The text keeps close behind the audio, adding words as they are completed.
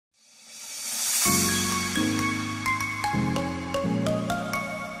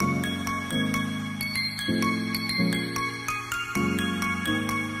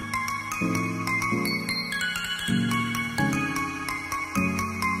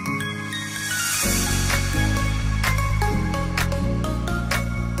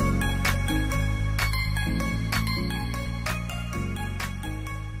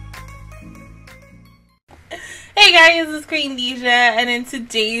guys, it's Queendija, and in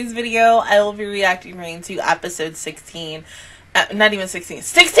today's video, I will be reacting to episode 16. Not even 16.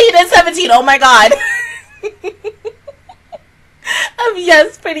 16 and 17! Oh my god!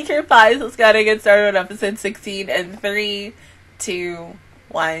 Yes, PreCure 5. Let's go and get started on episode 16. And 3, 2,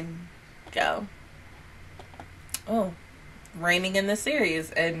 1, go. Oh, raining in this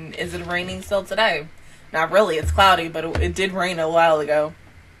series. And is it raining still today? Not really, it's cloudy, but it did rain a while ago.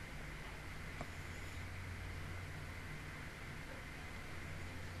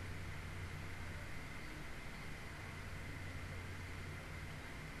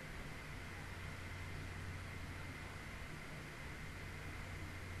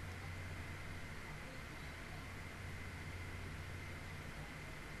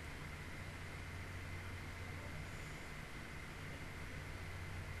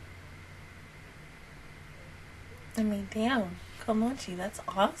 I mean, damn, Komochi, that's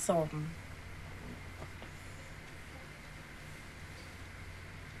awesome.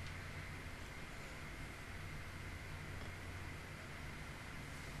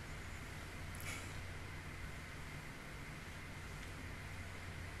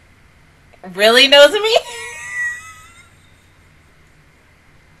 Really knows me?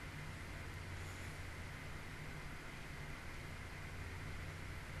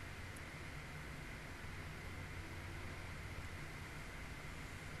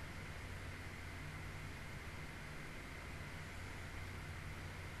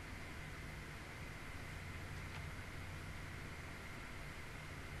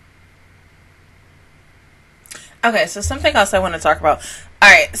 Okay, so something else I want to talk about.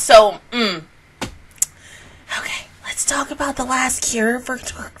 Alright, so, okay, let's talk about the last cure for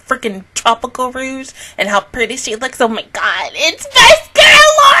freaking Tropical Rouge and how pretty she looks. Oh my god, it's best girl,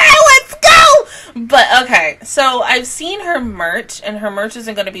 Laura, let's go! But, okay, so I've seen her merch, and her merch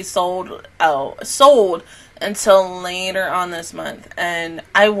isn't going to be sold until later on this month, and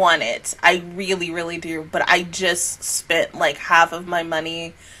I want it. I really, really do, but I just spent like half of my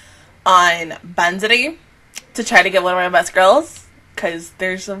money on Banzity to try to get one of my best girls, because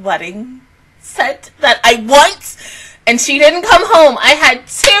there's a wedding set that I want, and she didn't come home. I had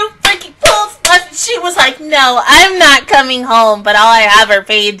 2 freaking pulls left, and she was like, no, I'm not coming home, but all I have are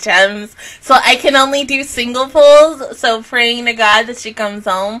paid gems, so I can only do single pulls, so praying to God that she comes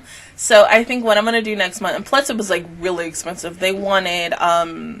home. So I think what I'm going to do next month, and plus it was like really expensive, they wanted,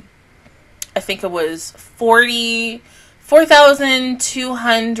 I think it was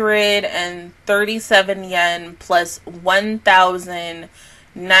 4,237 yen plus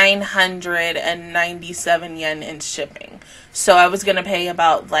 1,997 yen in shipping. So I was gonna pay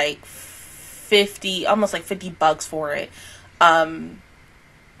about like 50, almost like $50 for it,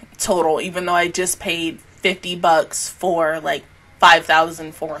 total. Even though I just paid $50 for like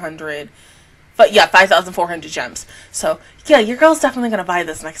 5,400. But yeah, 5,400 gems. So yeah, your girl's definitely gonna buy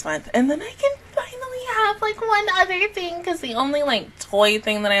this next month, and then I can finally have like one other thing, because the only like toy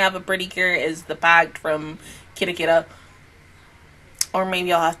thing that I have a PreCure is the pack from Kirathian. Or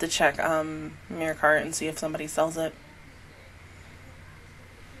maybe I'll have to check Mirror Cart and see if somebody sells it.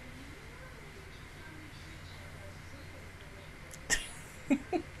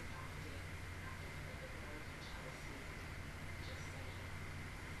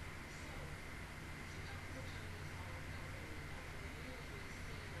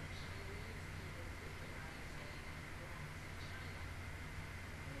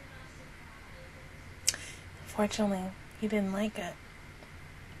 Fortunately, he didn't like it.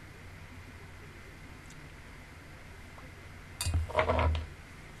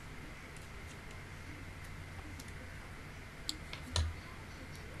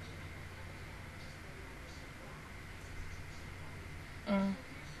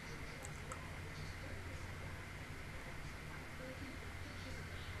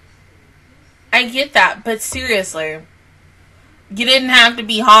 I get that, but seriously, you didn't have to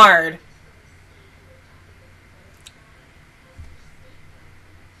be hard.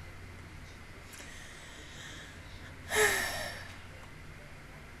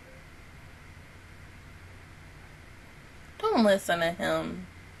 Don't listen to him.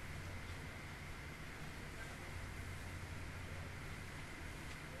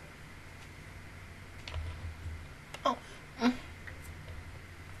 Oh.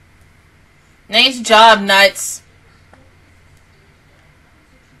 Nice job, Nuts.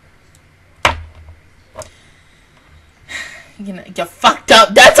 You fucked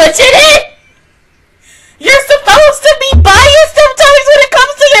up. That's what you did! You're supposed to be biased sometimes when it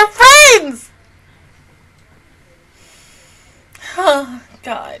comes to your friends! Oh,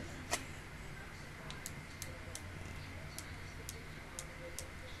 God.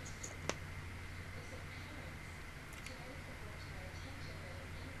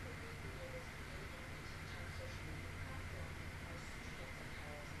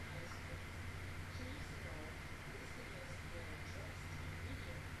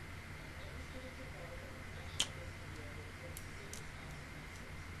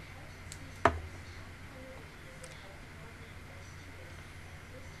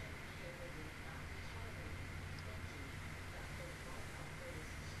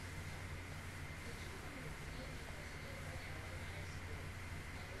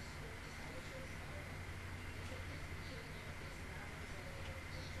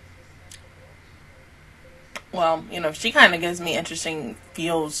 well, you know, she kind of gives me interesting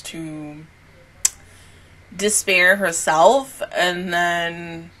feels to Despair herself, and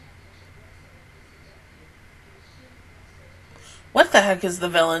then what the heck is the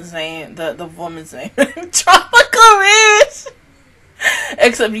villain's name? The woman's name? Tropical Ridge!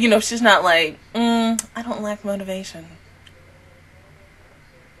 Except, you know, she's not like, I don't lack motivation.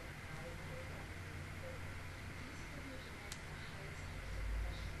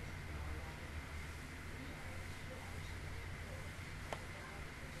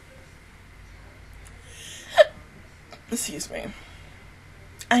 Excuse me.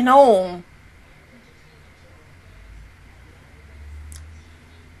 I know.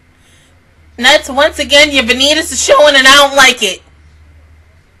 Nets, once again, your Vanitas is showing and I don't like it.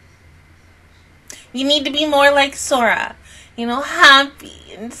 You need to be more like Sora. You know,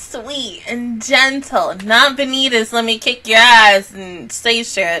 happy and sweet and gentle. Not Vanitas, let me kick your ass and say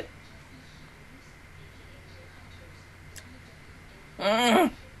shit.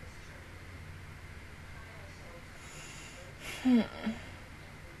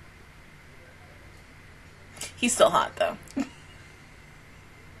 He's still hot, though.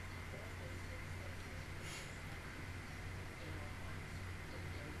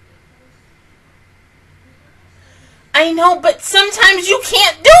 I know, but sometimes you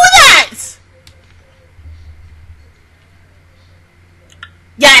can't do that!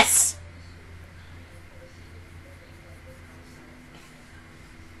 Yes!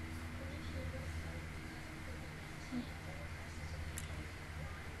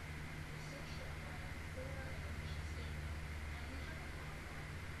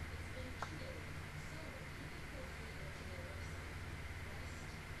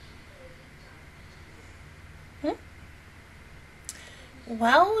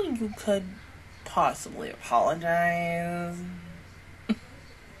 Well, you could possibly apologize. There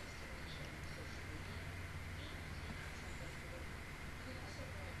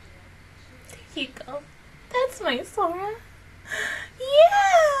you go. That's my Sora.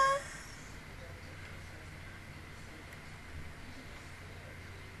 Yeah!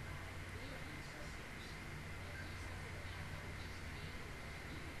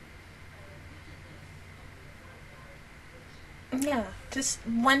 Yeah, just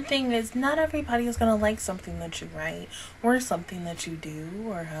one thing is not everybody is going to like something that you write or something that you do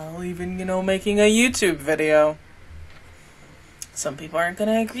or hell, even, you know, making a YouTube video. Some people aren't going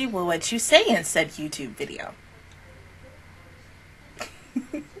to agree with what you say in said YouTube video.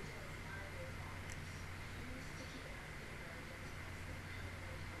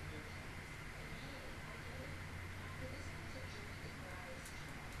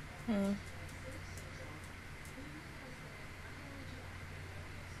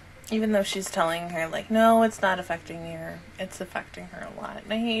 Even though she's telling her, like, no, it's not affecting her. It's affecting her a lot.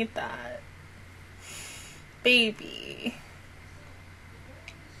 And I hate that. Baby.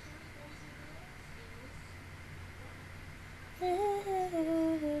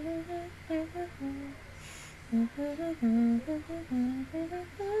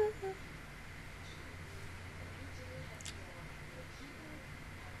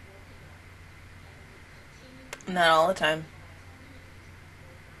 Not all the time.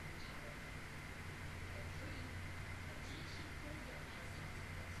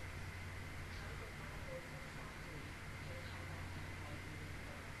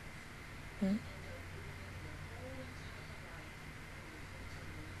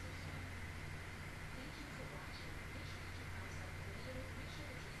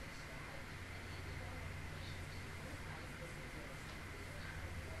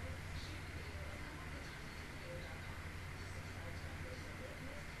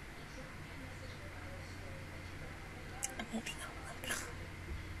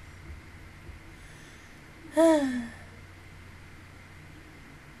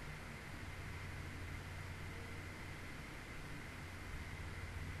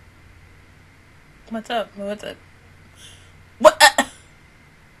 What's up? What's up? What?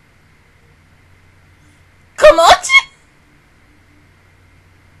 Come on!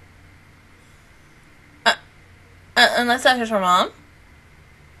 Unless that's her mom?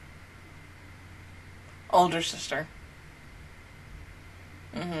 Older sister.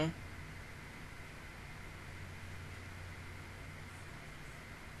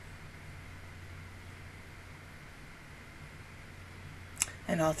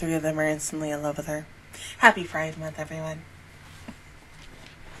 And all three of them are instantly in love with her. Happy Pride Month, everyone.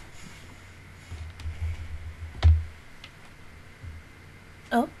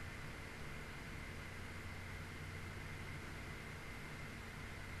 Oh.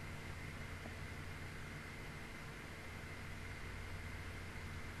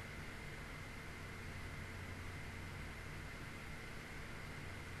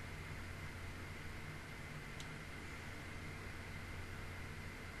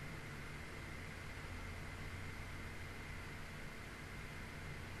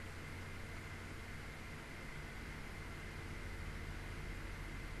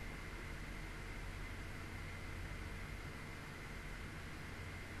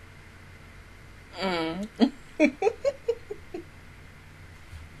 Mm.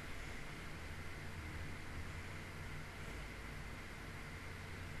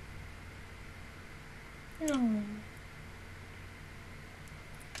 Oh.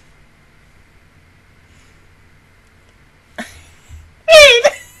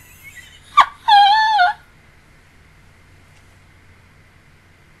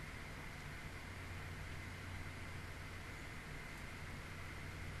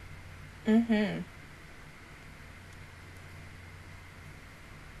 Mm-hmm.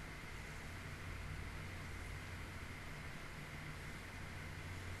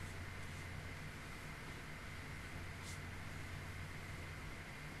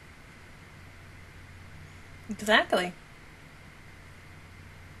 Exactly.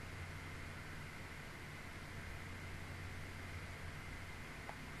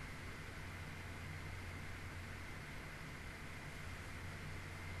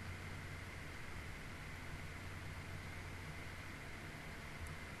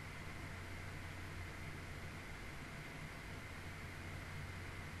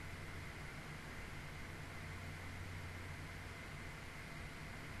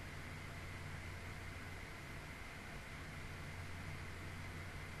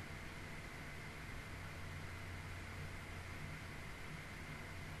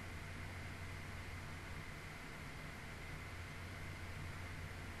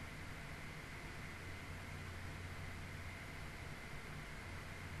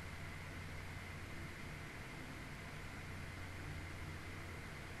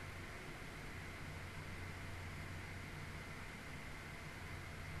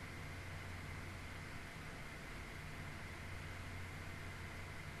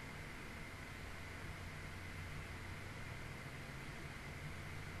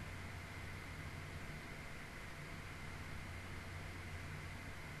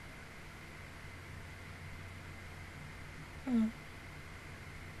 Mm.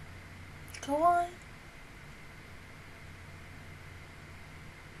 Go on.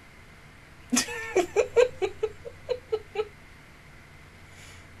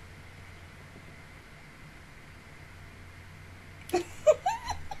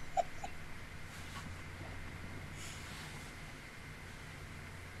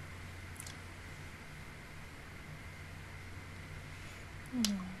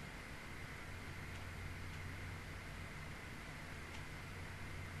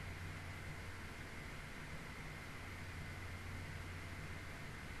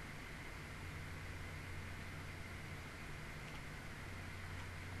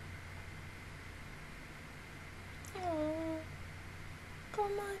 Oh, come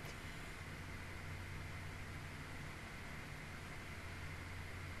on.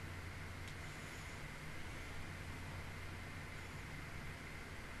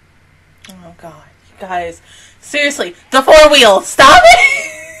 Oh God, you guys, seriously, the four wheel, stop it!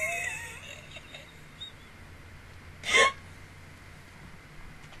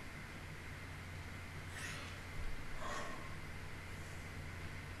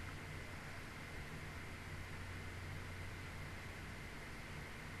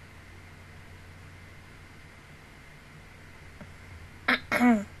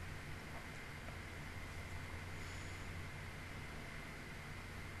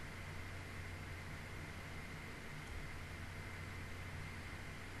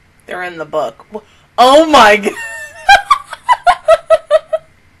 They're in the book. Oh my God.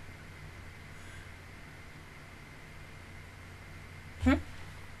 Hmm?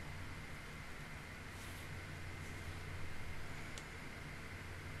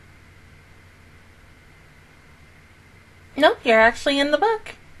 No, you're actually in the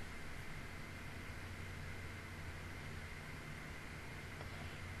book.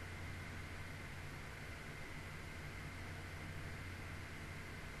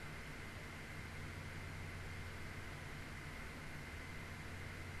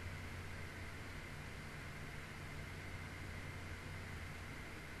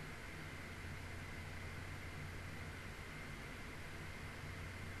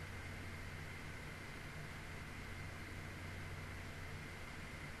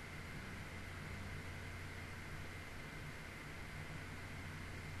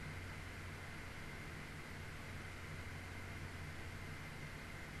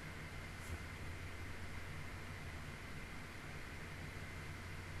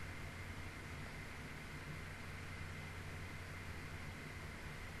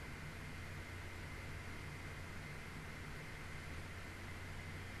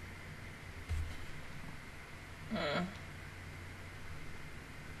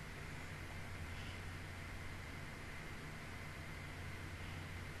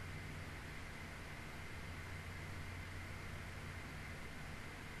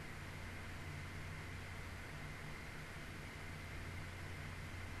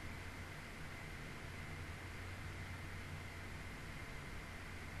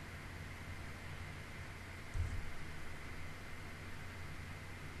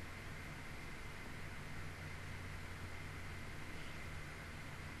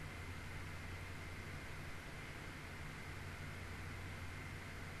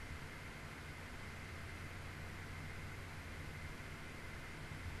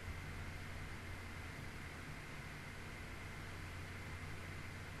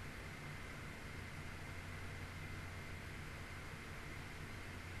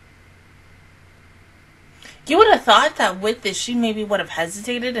 You would have thought that with this, she maybe would have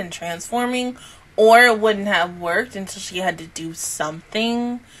hesitated in transforming, or it wouldn't have worked until she had to do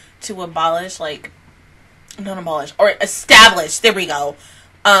something to abolish, like, not abolish, or establish, there we go,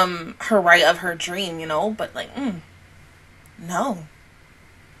 her right of her dream, you know? But, like, no.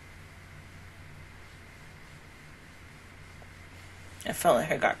 I felt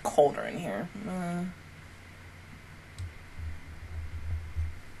like it got colder in here.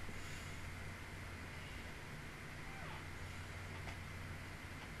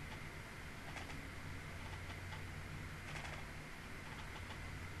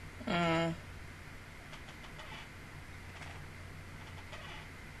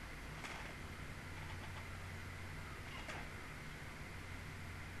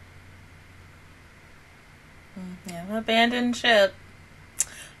 Yeah, abandoned ship.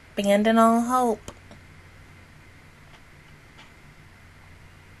 Abandon all hope.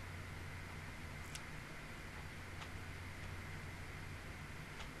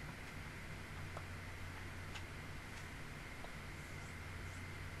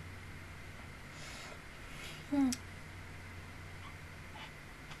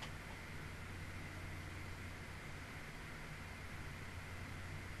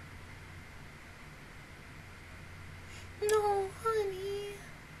 No, honey.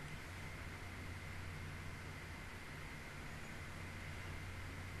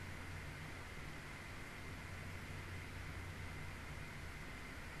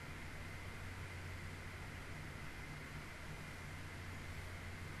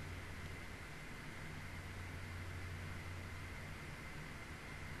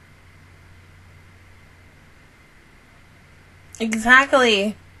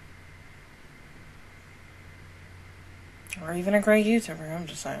 Exactly. Or even a great YouTuber, I'm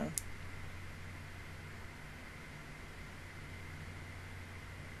just saying.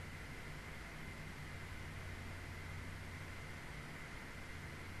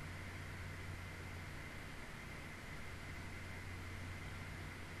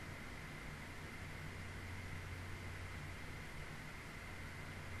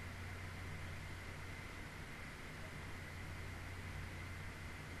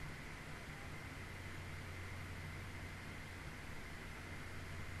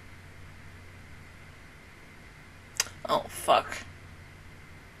 Oh, fuck.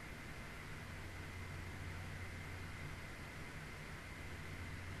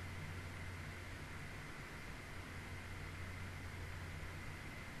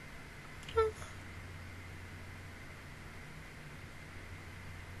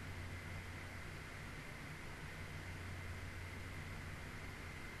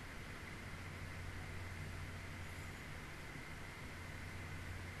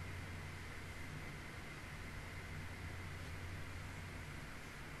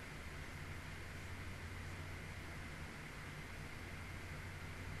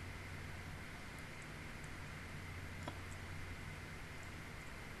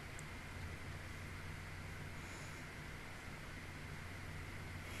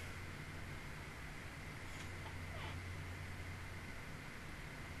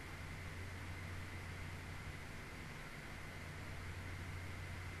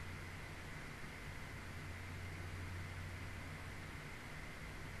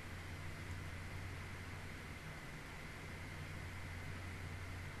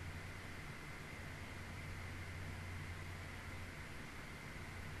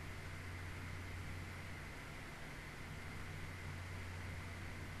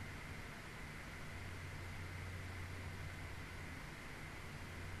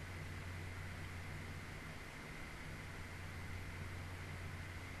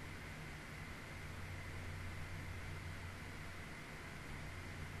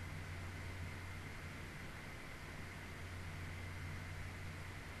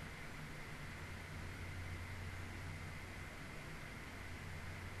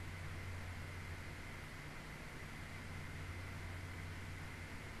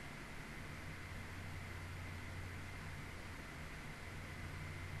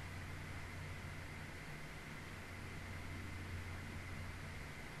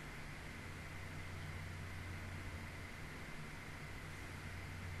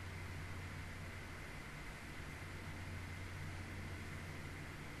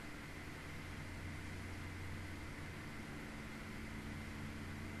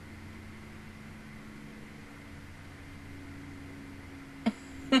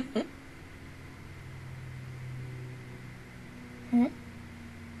 Hmm?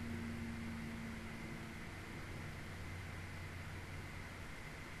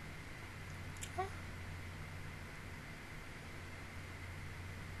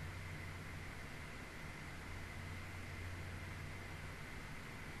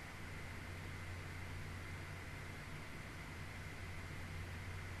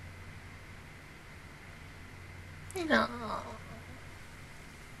 No.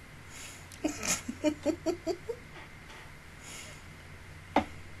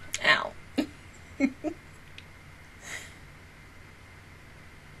 Ow.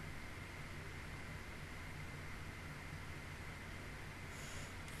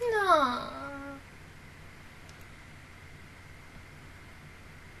 No.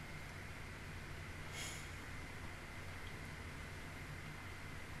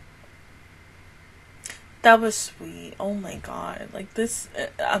 That was sweet. Oh my god. Like, this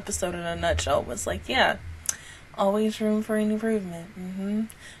episode in a nutshell was like, yeah, always room for an improvement.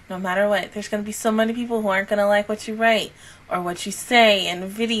 No matter what. There's going to be so many people who aren't going to like what you write or what you say in a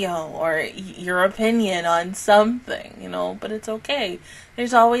video or your opinion on something, you know, but it's okay.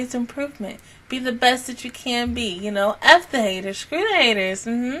 There's always improvement. Be the best that you can be, you know. F the haters. Screw the haters.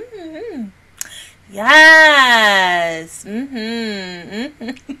 Yes.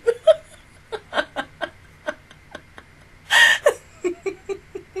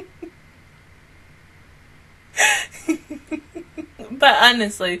 But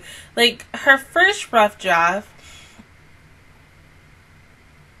honestly, like, her first rough draft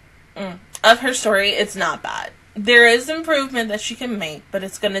of her story, it's not bad. There is improvement that she can make, but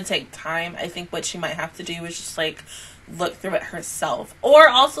it's going to take time. I think what she might have to do is just, like, look through it herself. Or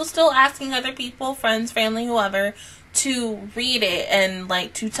also still asking other people, friends, family, whoever, to read it and,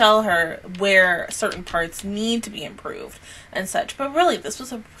 like, to tell her where certain parts need to be improved and such. But really, this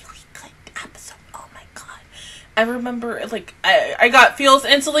was a really good episode. Oh my god. I remember, like, I got feels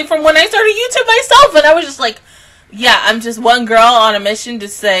instantly from when I started YouTube myself, and I was just like, yeah, I'm just one girl on a mission to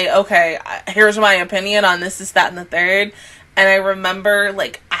say, okay, here's my opinion on this, that, and the third. And I remember,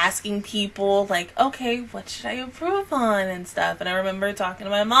 like, asking people, like, okay, what should I improve on and stuff. And I remember talking to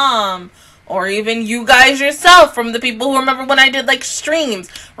my mom, or even you guys yourself, from the people who remember when I did, like, streams.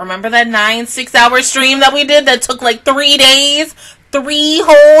 Remember that 6-hour stream that we did that took, like, 3 days? 3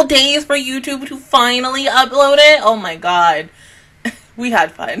 whole days for YouTube to finally upload it? Oh my god. We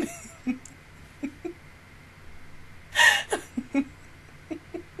had fun.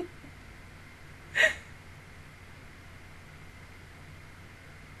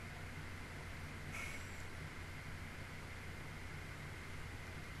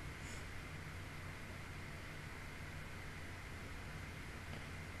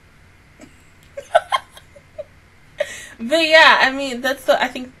 But yeah, I mean, I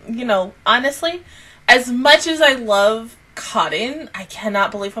think, you know, honestly, as much as I love Cotton, I cannot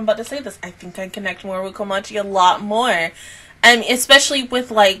believe I'm about to say this. I think I connect more with Komachi a lot more. And especially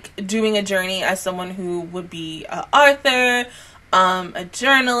with, like, doing a journey as someone who would be an author, a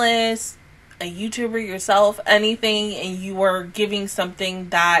journalist, a YouTuber yourself, anything, and you are giving something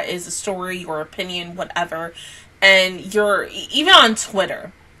that is a story, your opinion, whatever, and you're, even on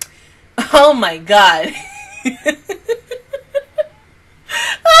Twitter, oh my god.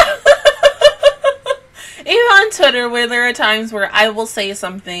 Even on Twitter, where there are times where I will say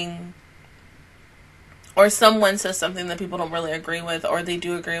something, or someone says something that people don't really agree with, or they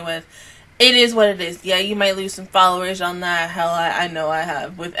do agree with, it is what it is. Yeah, you might lose some followers on that. Hell, I know I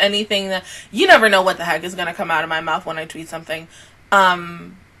have. With anything that, you never know what the heck is going to come out of my mouth when I tweet something,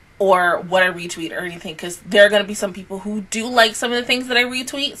 or what I retweet or anything, because there are going to be some people who do like some of the things that I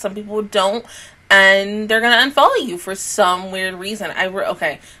retweet, some people who don't, and they're going to unfollow you for some weird reason.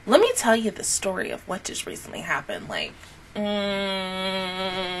 Okay, let me tell you the story of what just recently happened. Like, we're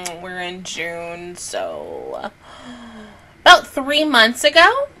in June, so about 3 months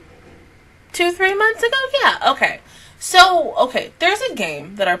ago? 2-3 months ago? Yeah, okay. So, okay, there's a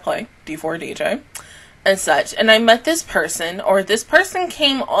game that I play, D4DJ, and such, and I met this person, or this person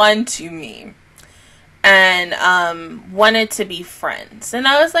came on to me, and wanted to be friends. And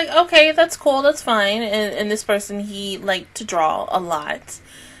I was like, okay, that's cool, that's fine. And this person, he liked to draw a lot.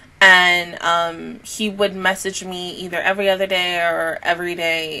 And he would message me either every other day or every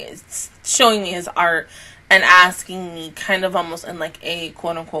day, showing me his art and asking me, kind of almost in like a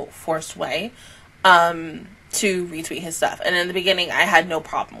quote-unquote forced way, to retweet his stuff. And in the beginning, I had no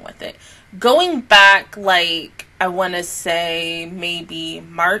problem with it. Going back, like, I want to say maybe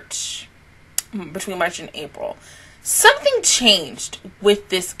between March and April, something changed with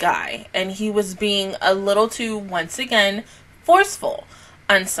this guy, and he was being a little too, once again, forceful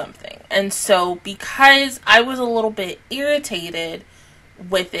on something. And so, because I was a little bit irritated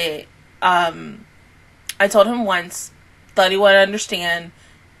with it, I told him once, thought he would understand,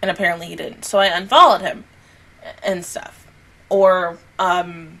 and apparently he didn't. So I unfollowed him and stuff. Or,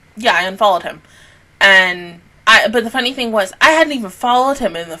 yeah, I unfollowed him. And but the funny thing was, I hadn't even followed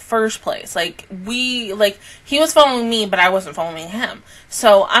him in the first place. Like, he was following me, but I wasn't following him.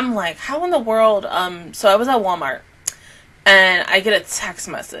 So I'm like, how in the world, so I was at Walmart, and I get a text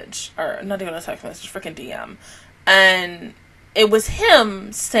message, or not even a text message, freaking DM, and it was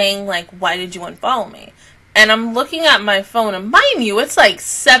him saying, like, why did you unfollow me? And I'm looking at my phone, and mind you, it's like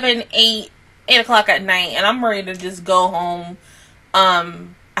 8 o'clock at night, and I'm ready to just go home.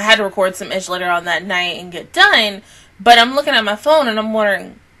 I had to record some ish later on that night and get done, but I'm looking at my phone and I'm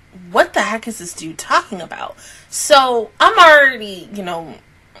wondering, what the heck is this dude talking about? So I'm already, you know,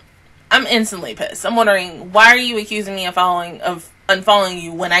 I'm instantly pissed. I'm wondering, why are you accusing me of unfollowing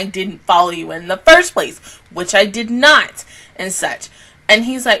you when I didn't follow you in the first place, which I did not, and such. And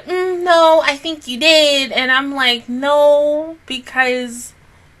he's like, no, I think you did. And I'm like, no, because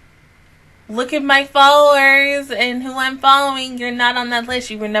look at my followers and who I'm following. You're not on that list.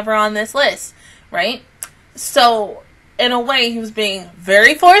 You were never on this list, right? So, in a way, he was being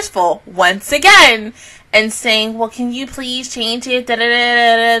very forceful, once again, and saying, well, can you please change it?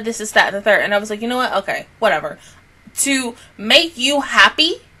 Da-da-da-da-da. This is that and the third. And I was like, you know what? Okay, whatever. To make you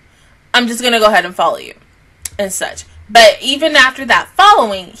happy, I'm just going to go ahead and follow you and such. But even after that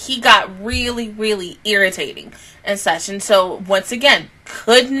following, he got really, really irritating and such. And so, once again,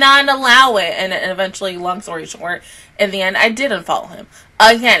 could not allow it. And eventually, long story short, in the end, I did unfollow him.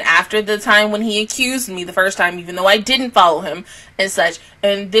 Again, after the time when he accused me the first time, even though I didn't follow him and such.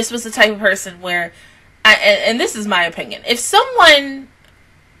 And this was the type of person where, and this is my opinion, if someone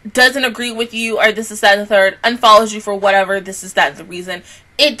doesn't agree with you, or this is that and the third, unfollows you for whatever, this is that the reason,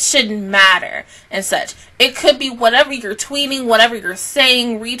 it shouldn't matter and such. It could be whatever you're tweeting, whatever you're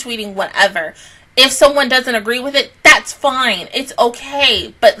saying, retweeting, whatever. If someone doesn't agree with it, that's fine. It's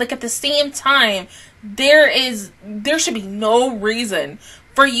okay. But like at the same time, there should be no reason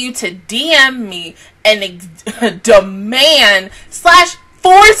for you to DM me and demand /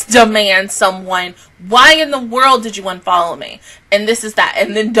 force demand someone, why in the world did you unfollow me? And this is that.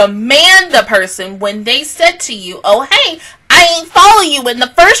 And then demand the person when they said to you, oh, hey, I ain't follow you in the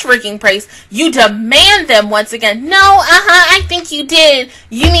first freaking place. You demand them once again. No, I think you did.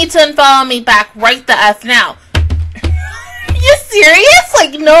 You need to unfollow me back right the F now. You serious?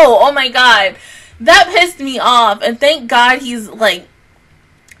 Like, no. Oh my God. That pissed me off. And thank God he's like,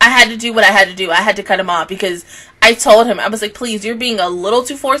 I had to do what I had to do. I had to cut him off because I told him, I was like, please, you're being a little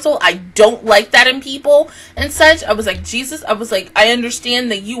too forceful. I don't like that in people and such. I was like, Jesus, I was like, I understand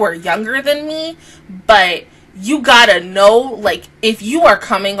that you are younger than me, but you gotta know, like, if you are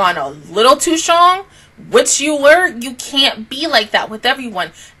coming on a little too strong, which you were, you can't be like that with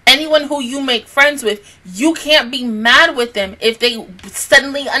everyone. Anyone who you make friends with, you can't be mad with them if they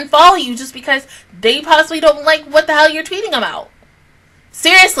suddenly unfollow you just because they possibly don't like what the hell you're tweeting about.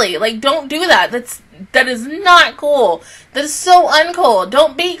 Seriously, like, don't do that. That is not cool. That is so uncool.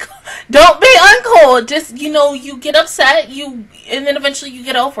 Don't be uncool. Just, you know, you get upset, and then eventually you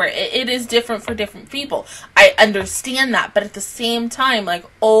get over it. It is different for different people. I understand that, but at the same time, like,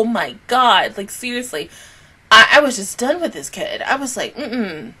 oh my God, like, seriously, I was just done with this kid. I was like,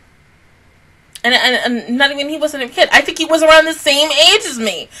 And not even, he wasn't a kid. I think he was around the same age as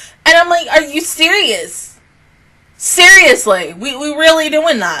me. And I'm like, are you serious? Seriously, we really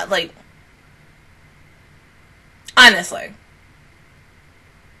doing that? Like, honestly,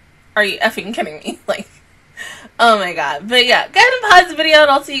 are you effing kidding me? Like, oh my God. But yeah, go ahead and pause the video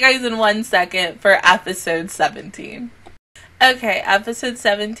and I'll see you guys in 1 second for episode 17. Okay, episode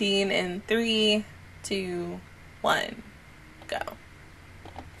 17 in 3, 2, 1, go.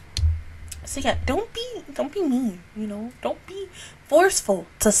 So yeah, don't be mean, you know? Don't be forceful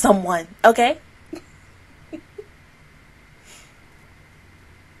to someone, okay?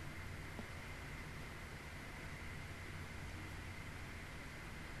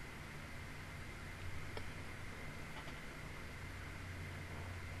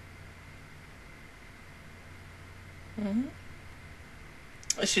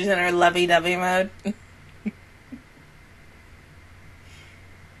 She's in her lovey-dovey mode.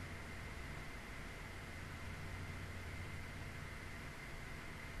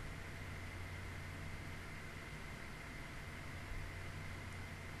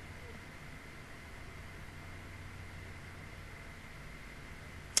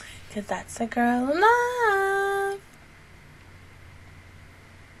 Cause that's a girl in love.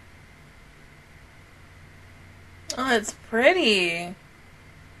 Oh, it's pretty.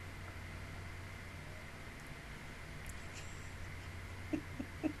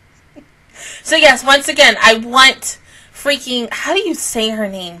 So yes, once again, I want freaking, how do you say her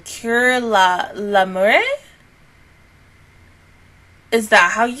name? Cure Lamure? Is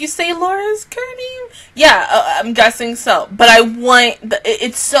that how you say Laura's current name? Yeah, I'm guessing so. But I want...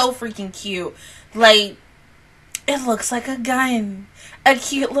 It's so freaking cute. Like, it looks like a gun. A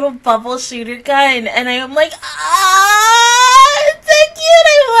cute little bubble shooter gun. And I'm like, it's so cute.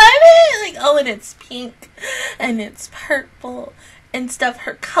 I want it. Like, oh, and it's pink. And it's purple. And stuff.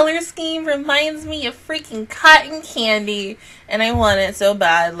 Her color scheme reminds me of freaking cotton candy. And I want it so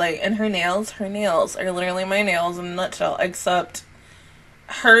bad. Like, and her nails are literally my nails in a nutshell. Except...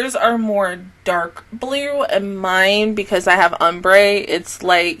 hers are more dark blue, and mine, because I have ombre, it's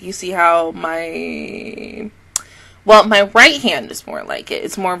like, you see how my right hand is more like it.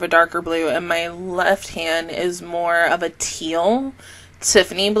 It's more of a darker blue, and my left hand is more of a teal,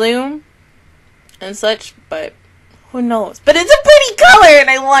 Tiffany blue, and such, but who knows? But it's a pretty color, and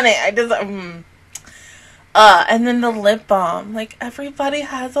I want it. I just, and then the lip balm. Like, everybody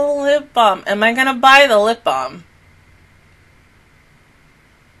has a lip balm. Am I gonna buy the lip balm?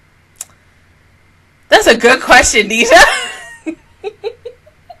 That's a good question, Deja.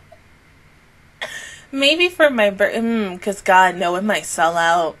 Maybe for my birthday, because God, no, it might sell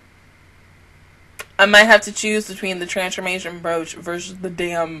out. I might have to choose between the transformation brooch versus the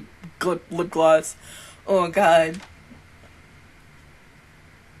damn lip gloss. Oh, God.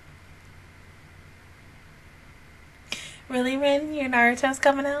 Really, Rin? Your Naruto's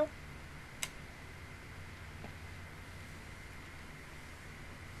coming out?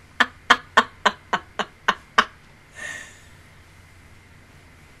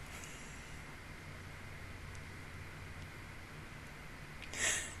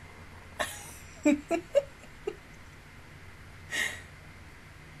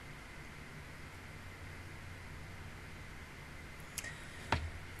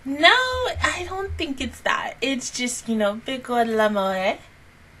 No, I don't think it's that. It's just, you know, pico l'amore.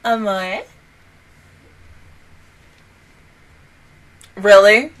 Amore.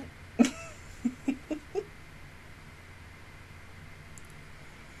 Really?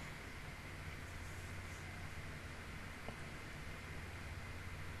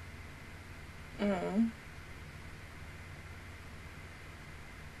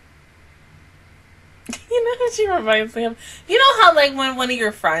 You know who she reminds me of? You know how, like, when one of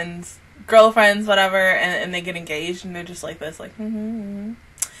your friends, girlfriends, whatever, and they get engaged, and they're just like this, like,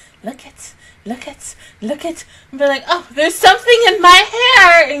 look it, and be like, oh, there's something in my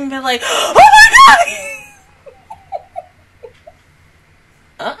hair, and be like, oh my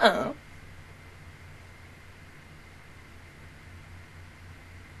God! Uh-oh.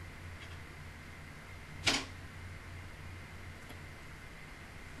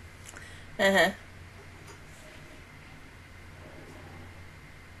 Uh-huh.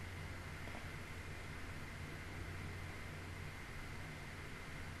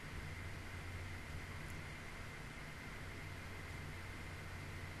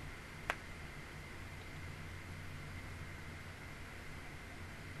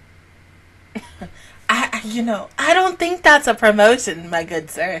 I don't think that's a promotion, my good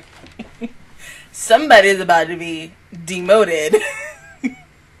sir. Somebody's about to be demoted.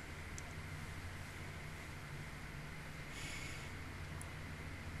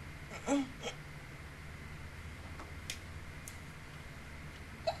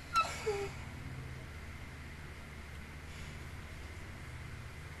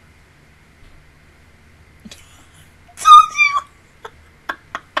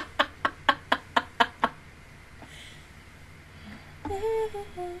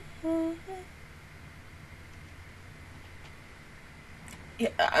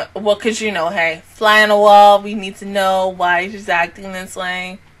 Yeah, well, because, hey, fly on the wall, we need to know why she's acting this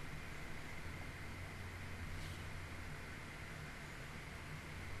way.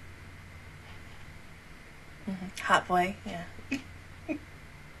 Hot boy, yeah.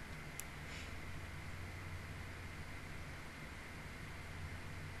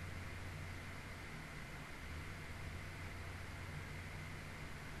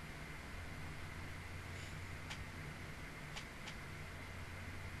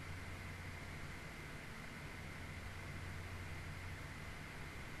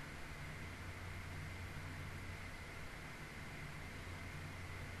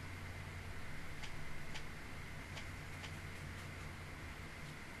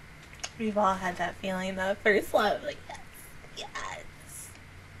 We've all had that feeling, that first love, like, yes, yes.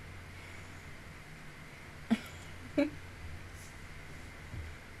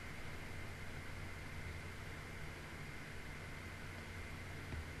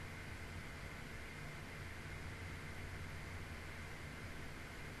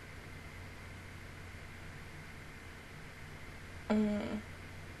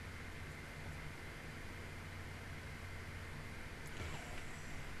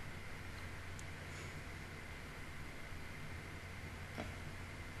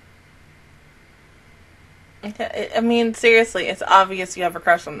 I mean, seriously, it's obvious you have a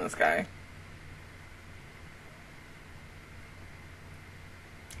crush on this guy.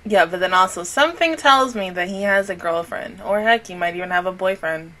 Yeah, but then also something tells me that he has a girlfriend. Or heck, he might even have a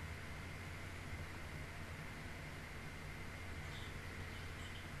boyfriend.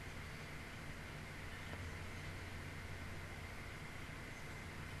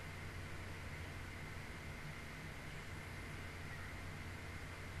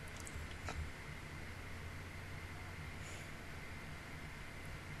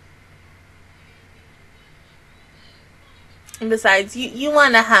 And besides, you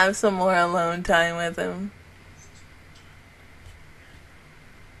want to have some more alone time with him.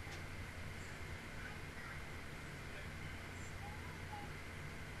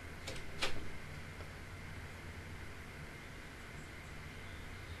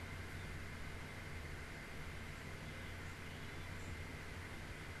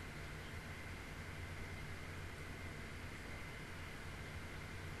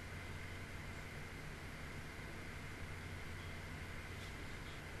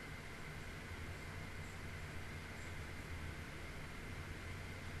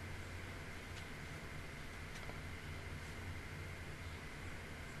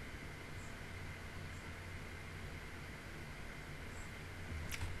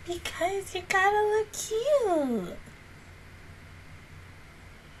 Because you gotta look cute.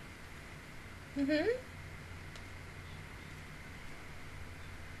 Mm-hmm.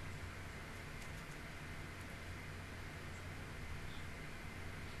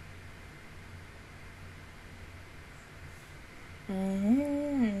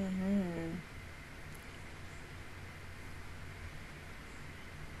 Mm-hmm.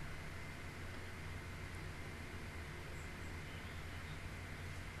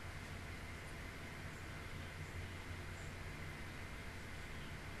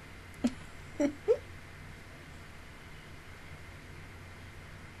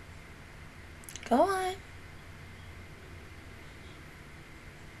 Go on.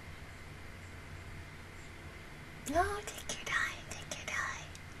 No, take your time. Take your time.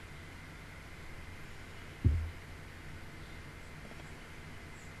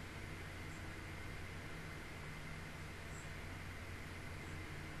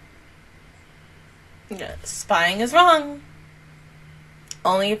 Yeah, spying is wrong.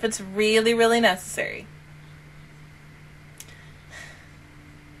 Only if it's really, really necessary.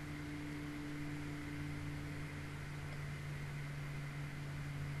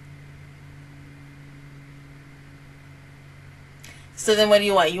 So then what do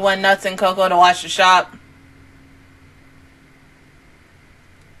you want? You want Nuts and Coco to watch the shop?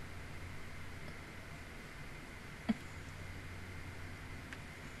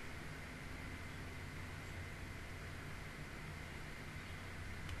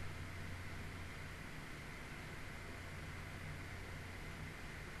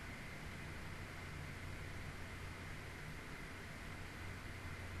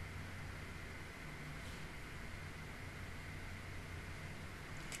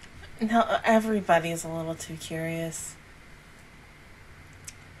 No, everybody's a little too curious.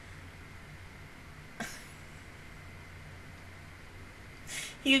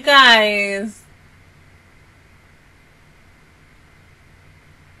 You guys.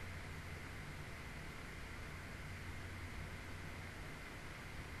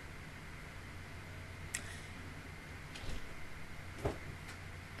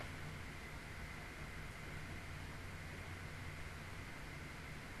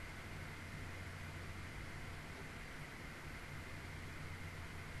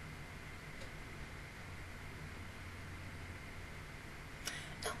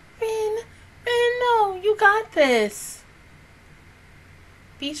 Rin, no, you got this.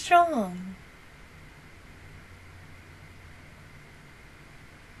 Be strong.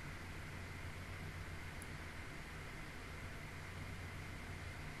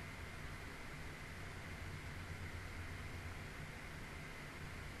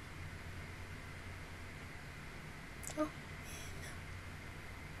 Oh.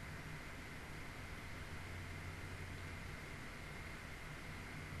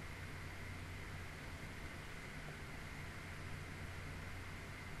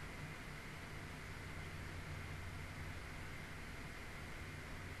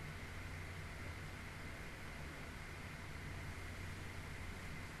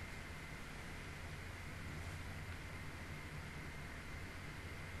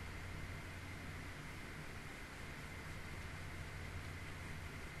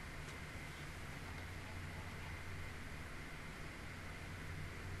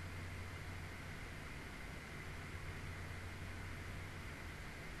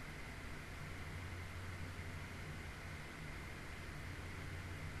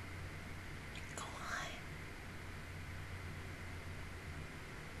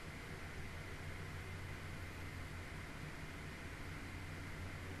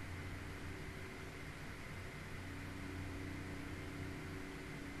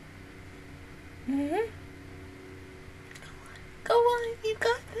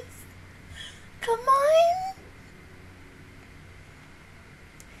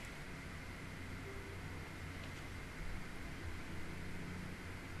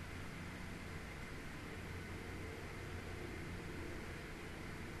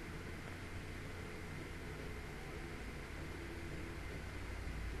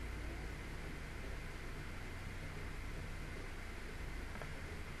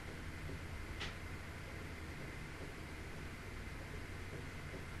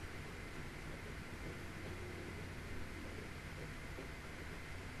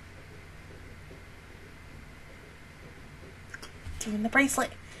 Give him the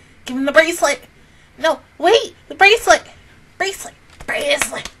bracelet. Give him the bracelet. No, wait. The bracelet. Bracelet.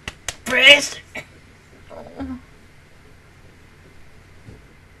 Bracelet. Bracelet. Oh.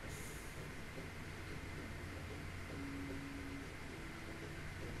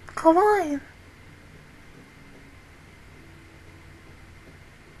 Come on.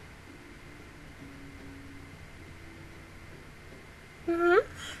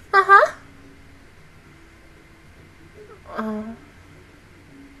 Uh-huh. Oh.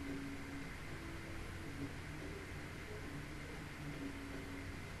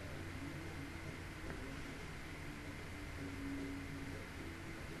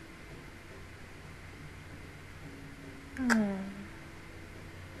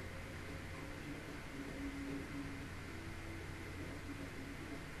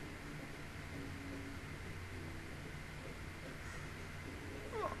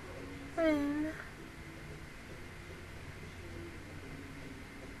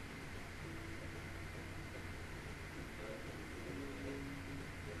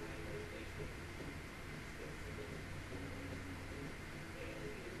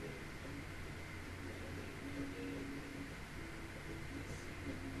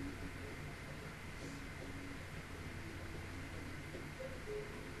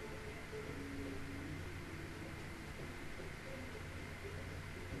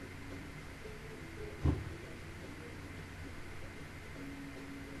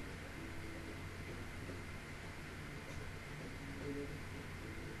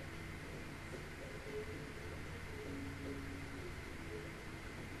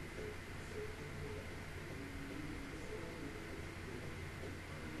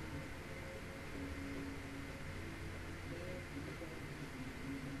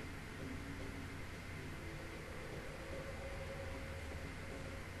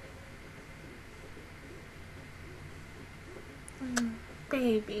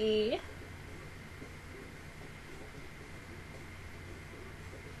 Baby.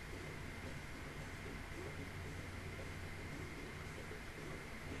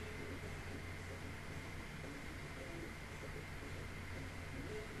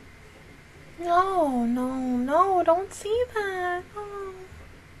 No, no, no, don't see that. Oh.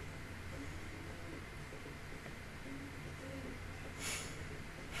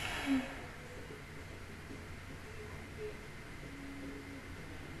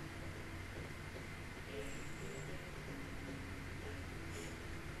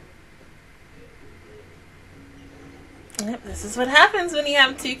 Yep, this is what happens when you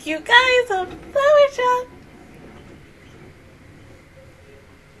have two cute guys on Flower Shop.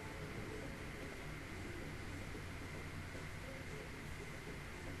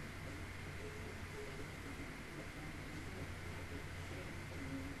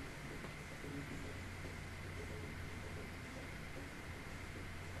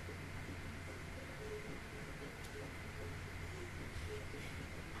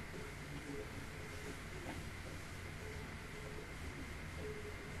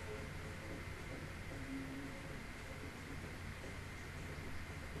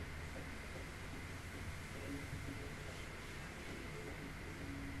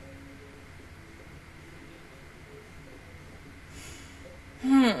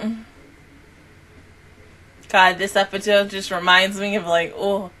 God, this episode just reminds me of like,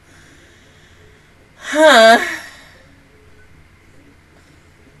 oh, huh.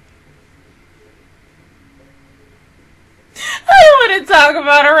 I don't want to talk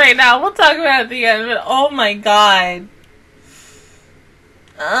about it right now. We'll talk about it at the end, but oh my God.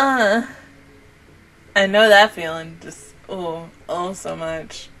 I know that feeling. Just, oh so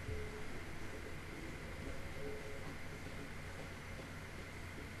much.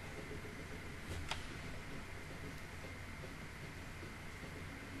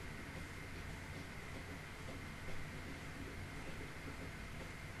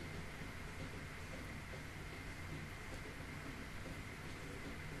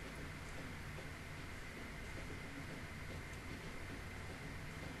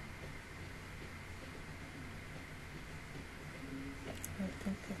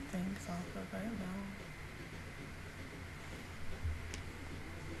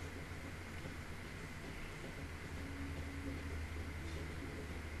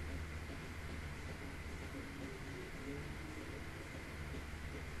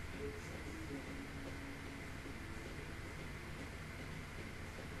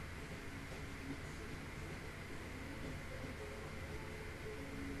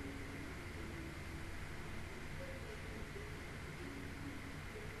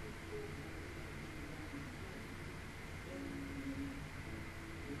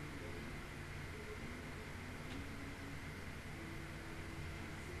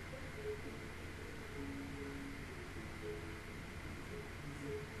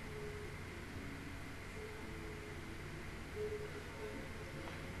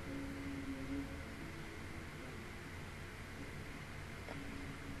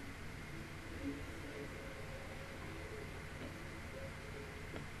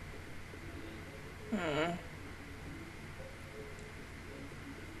 Hmm.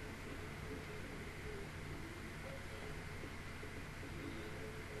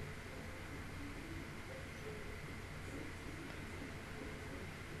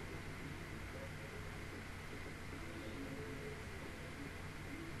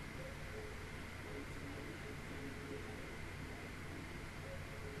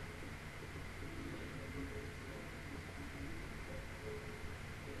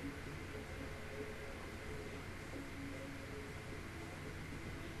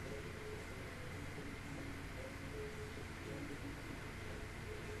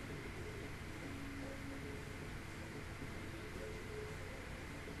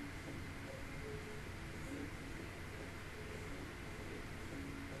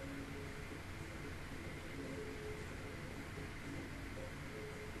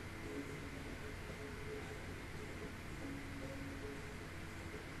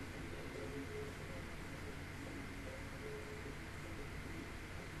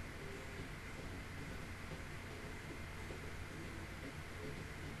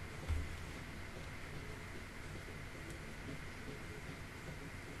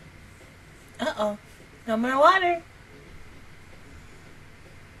 Uh-oh. No more water.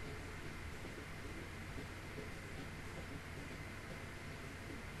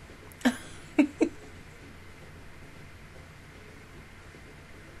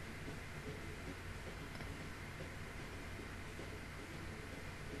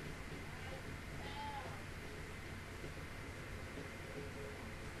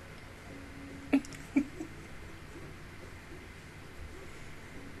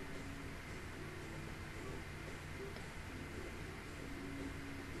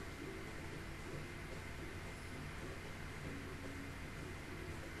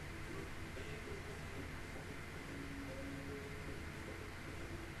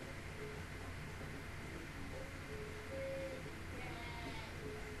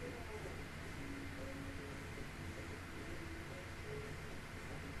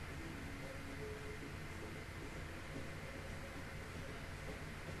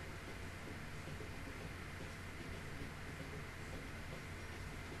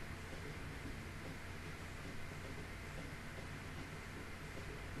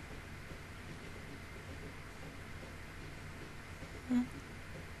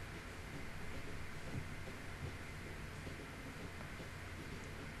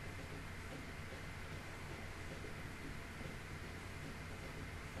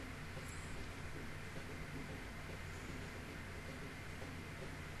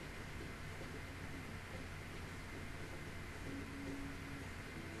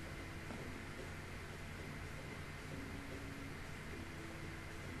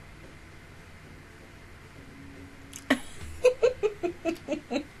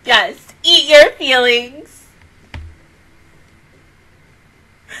 Yes, eat your feelings.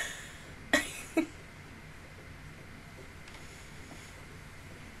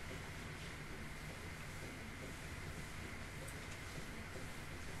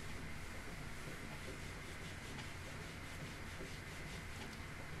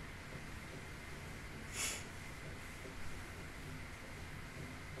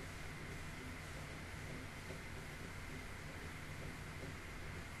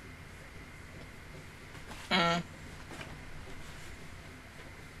 Mm.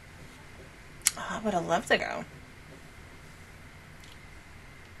 Oh, I would have loved to go.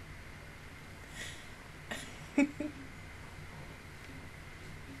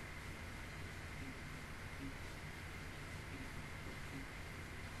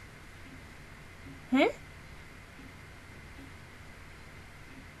 Hmm?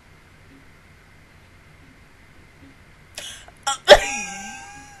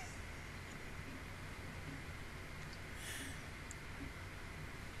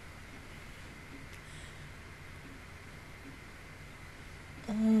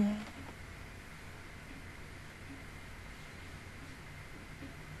 Mm.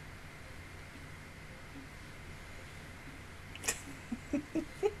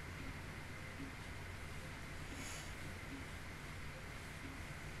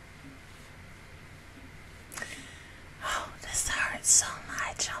 Oh, this hurts so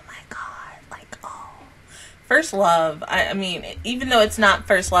much. Oh my god. Like, oh. First love. I mean, even though it's not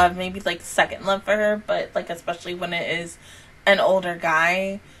first love, maybe like second love for her, but like especially when it is an older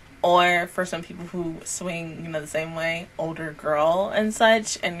guy, or for some people who swing, the same way, older girl and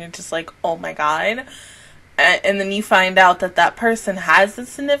such, and you're just like, oh my god. And then you find out that that person has a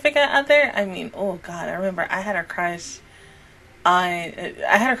significant other. I mean, oh god, I remember I had a crush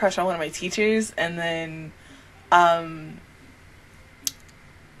on one of my teachers, and then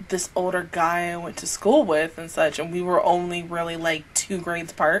this older guy I went to school with and such, and we were only really like 2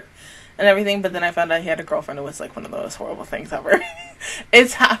 grades apart and everything, but then I found out he had a girlfriend. It was like one of those horrible things ever.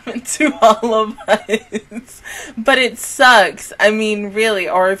 It's happened to all of us, but it sucks. I mean, really.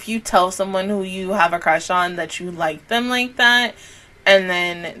 Or if you tell someone who you have a crush on that you like them like that, and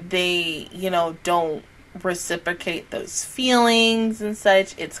then they, you know, don't reciprocate those feelings and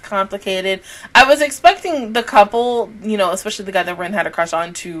such, it's complicated. I was expecting the couple, you know, especially the guy that Ren had a crush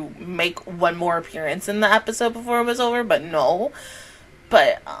on, to make one more appearance in the episode before it was over, but no.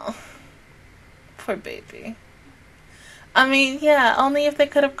 But poor baby. I mean, yeah, only if they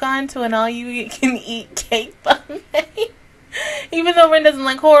could have gone to an all-you-can-eat cake buffet. Even though Ren doesn't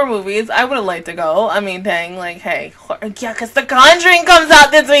like horror movies, I would have liked to go. I mean, dang, like, hey, yeah, because The Conjuring comes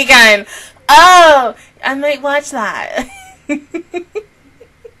out this weekend. Oh, I might watch that.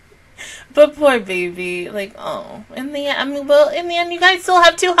 But poor baby, like, oh, in the end, I mean, well, in the end, you guys still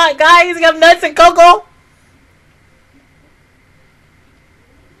have 2 hot guys. You have Nuts and Coco.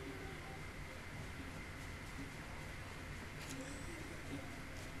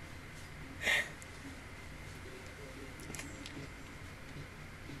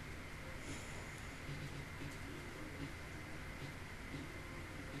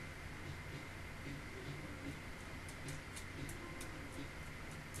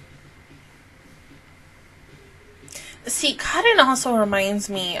 See, Cotton also reminds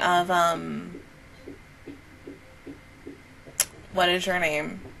me of, what is your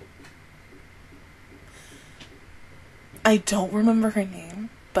name? I don't remember her name,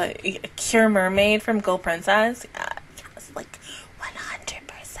 but Cure Mermaid from Go Princess. Yes, like 100%.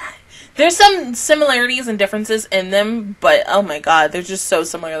 There's some similarities and differences in them, but oh my god, they're just so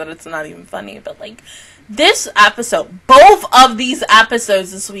similar that it's not even funny. But like, this episode, both of these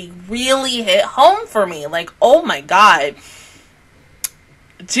episodes this week really hit home for me. Like, oh my god.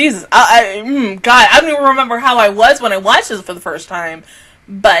 Jesus. God, I don't even remember how I was when I watched this for the first time.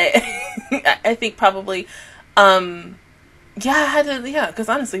 But I think probably, yeah, I had to, yeah, because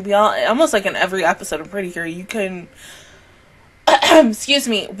honestly, we all, almost like in every episode of PreCure, you can, excuse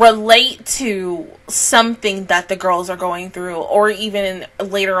me, relate to something that the girls are going through, or even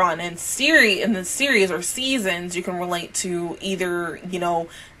later on in the series or seasons, you can relate to either, you know,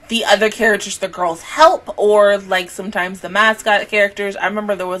 the other characters the girls help, or like sometimes the mascot characters. I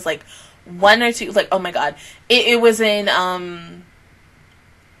remember there was like 1 or 2, like, oh my god, it was in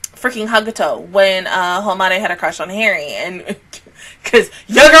freaking Hagato when Homare had a crush on Harry, and because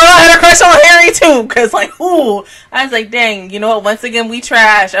your girl had a crush on Harry too, because like, ooh, I was like, dang, you know what, once again we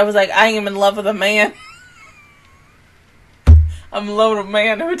trash. I was like, I am in love with a man. I'm in love with a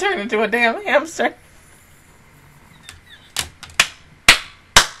man who turned into a damn hamster.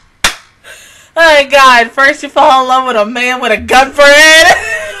 Oh my god, first you fall in love with a man with a gun for a head.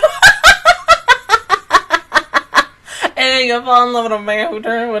 And then you fall in love with a man who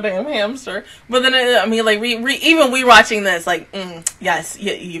turned into a damn hamster. But then, I mean, like, even we watching this, like, yes,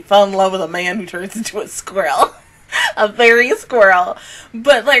 you fell in love with a man who turns into a squirrel. A fairy squirrel.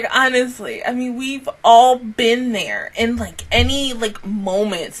 But, like, honestly, I mean, we've all been there. And, like, any, like,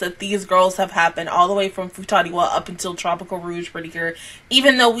 moments that these girls have happened, all the way from Futariwa up until Tropical Rouge PreCure,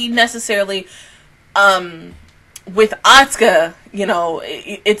 even though we necessarily, with Asuka, you know,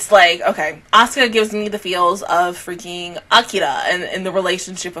 it's like, okay, Asuka gives me the feels of freaking Akira, and the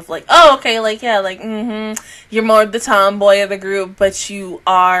relationship of like, oh, okay, like, yeah, like, you're more the tomboy of the group, but you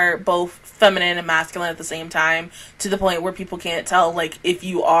are both feminine and masculine at the same time, to the point where people can't tell, like, if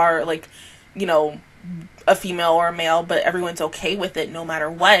you are, like, you know, a female or a male, but everyone's okay with it no matter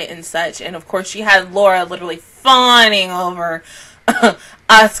what and such. And of course she had Laura literally fawning over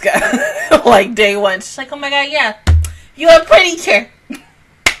Asuka like day one. She's like, oh my god, yeah, you are pretty here.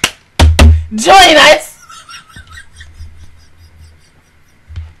 Join us.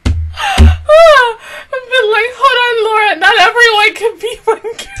 I've been like, hold on, Laura, not everyone can be one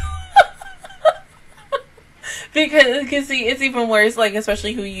girl. Because see, it's even worse, like,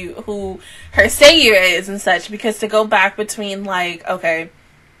 especially who her Seiyu is and such, because to go back between, like, okay,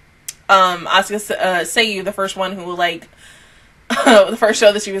 Asuka Seiyu, the first one who, like, the first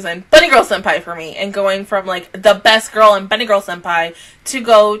show that she was in, Bunny Girl Senpai for me, and going from, like, the best girl in Bunny Girl Senpai to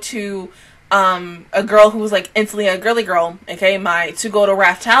go to, a girl who was, like, instantly a girly girl, okay, to go to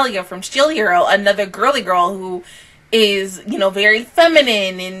Raftalia from Steel Hero, another girly girl who is, you know, very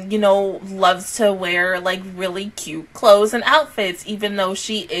feminine and, you know, loves to wear, like, really cute clothes and outfits, even though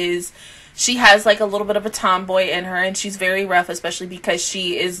she has, like, a little bit of a tomboy in her, and she's very rough, especially because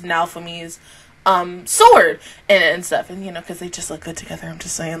she is Naofumi's, sword and stuff, and you know, because they just look good together. I'm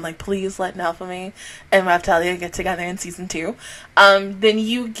just saying, like, please let Naofumi and Raphtalia get together in season 2. Then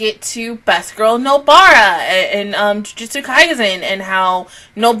you get to Best Girl Nobara and Jujutsu Kaisen, and how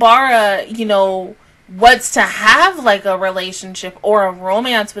Nobara, you know, wants to have like a relationship or a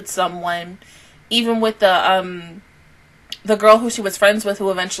romance with someone, even with the girl who she was friends with,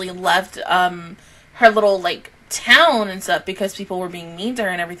 who eventually left her little like town and stuff because people were being mean to her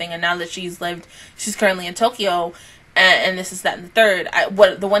and everything. And now that she's currently in Tokyo, and this is that and the third.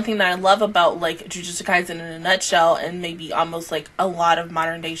 The one thing that I love about like Jujutsu Kaisen in a nutshell, and maybe almost like a lot of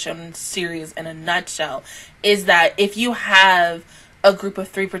modern day shonen series in a nutshell, is that if you have a group of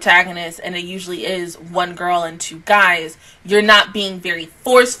 3 protagonists, and it usually is 1 girl and 2 guys, you're not being very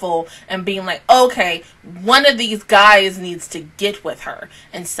forceful and being like, okay, one of these guys needs to get with her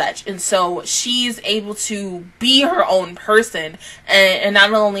and such. And so she's able to be her own person, and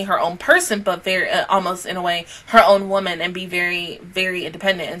not only her own person, but very almost in a way her own woman, and be very, very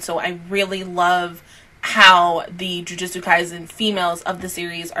independent. And so I really love how the Jujutsu Kaisen females of the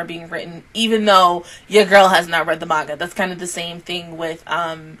series are being written, even though your girl has not read the manga. That's kind of the same thing with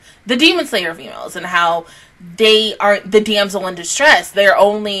the Demon Slayer females, and how they are the damsel in distress. They're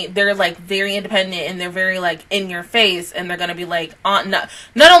like very independent, and they're very like in your face, and they're gonna be like not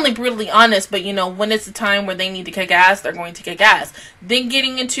only brutally honest, but you know, when it's a time where they need to kick ass, they're going to kick ass. Then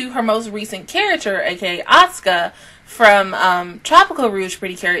getting into her most recent character, aka Asuka, from Tropical Rouge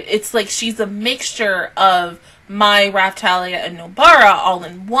PreCure, it's like she's a mixture of Mai, Raphtalia, and Nobara all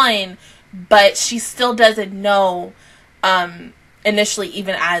in one, but she still doesn't know initially,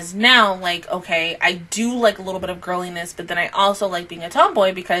 even as now, like, okay, I do like a little bit of girliness, but then I also like being a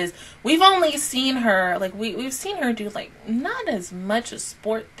tomboy, because we've only seen her, like, we've seen her do, like, not as much as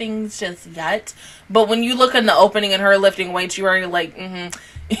sport things just yet, but when you look in the opening and her lifting weights, you are like,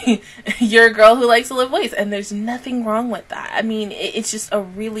 you're a girl who likes to lift weights, and there's nothing wrong with that. I mean, it's just a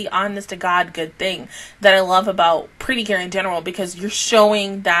really honest to God good thing that I love about PreCure in general, because you're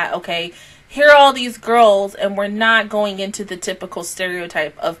showing that, okay, here are all these girls, and we're not going into the typical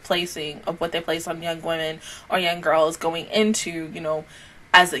stereotype of what they place on young women or young girls going into, you know,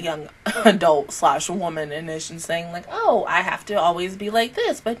 as a young adult / woman, and it's just saying like, oh, I have to always be like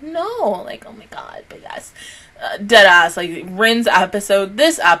this, but no, like, oh my God, but yes, deadass, like Rin's episode,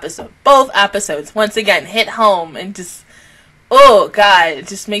 this episode, both episodes, once again, hit home, and just, oh God, it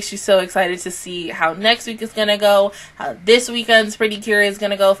just makes you so excited to see how next week is gonna go, how this weekend's PreCure is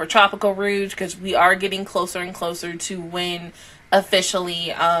gonna go for Tropical Rouge, because we are getting closer and closer to when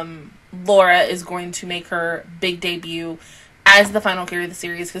officially Laura is going to make her big debut as the final carry of the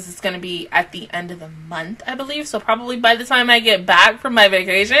series, because it's going to be at the end of the month, I believe. So probably by the time I get back from my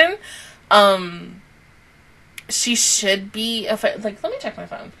vacation, she should be, like, let me check my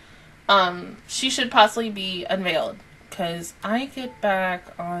phone. She should possibly be unveiled, because I get back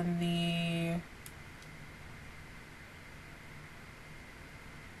on the...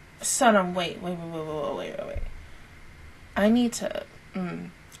 Wait. I need to...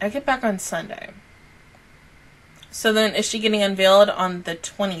 I get back on Sunday. So then, is she getting unveiled on the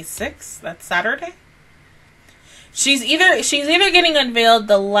 26th? That's Saturday? She's either getting unveiled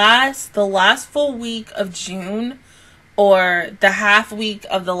the last full week of June, or the half week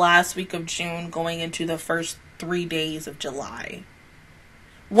of the last week of June going into the first 3 days of July.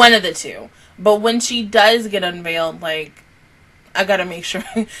 One of the two. But when she does get unveiled, like, I gotta make sure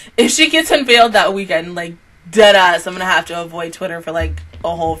if she gets unveiled that weekend, like, deadass, I'm gonna have to avoid Twitter for like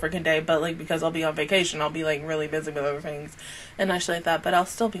a whole freaking day, but like, because I'll be on vacation, I'll be like really busy with other things and actually like that, but I'll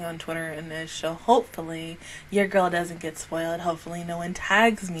still be on Twitter, and so hopefully your girl doesn't get spoiled. Hopefully no one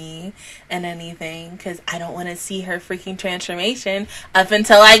tags me in anything, because I don't want to see her freaking transformation up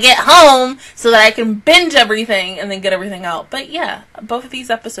until I get home, so that I can binge everything and then get everything out. But yeah, both of these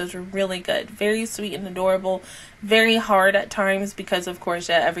episodes were really good, very sweet and adorable, very hard at times, because of course,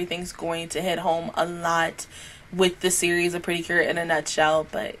 yeah, everything's going to hit home a lot with the series of PreCure in a nutshell.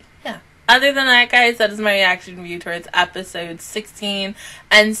 But yeah, other than that, guys, that is my reaction review towards episodes 16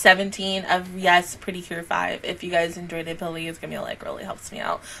 and 17 of Yes, PreCure 5. If you guys enjoyed it, please give me a like, really helps me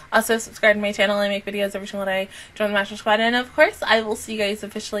out. Also, subscribe to my channel. I make videos every single day. Join the Master Squad, and of course, I will see you guys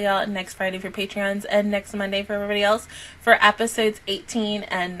officially out next Friday for Patreons, and next Monday for everybody else for episodes 18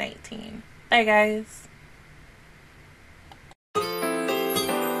 and 19. Bye, guys.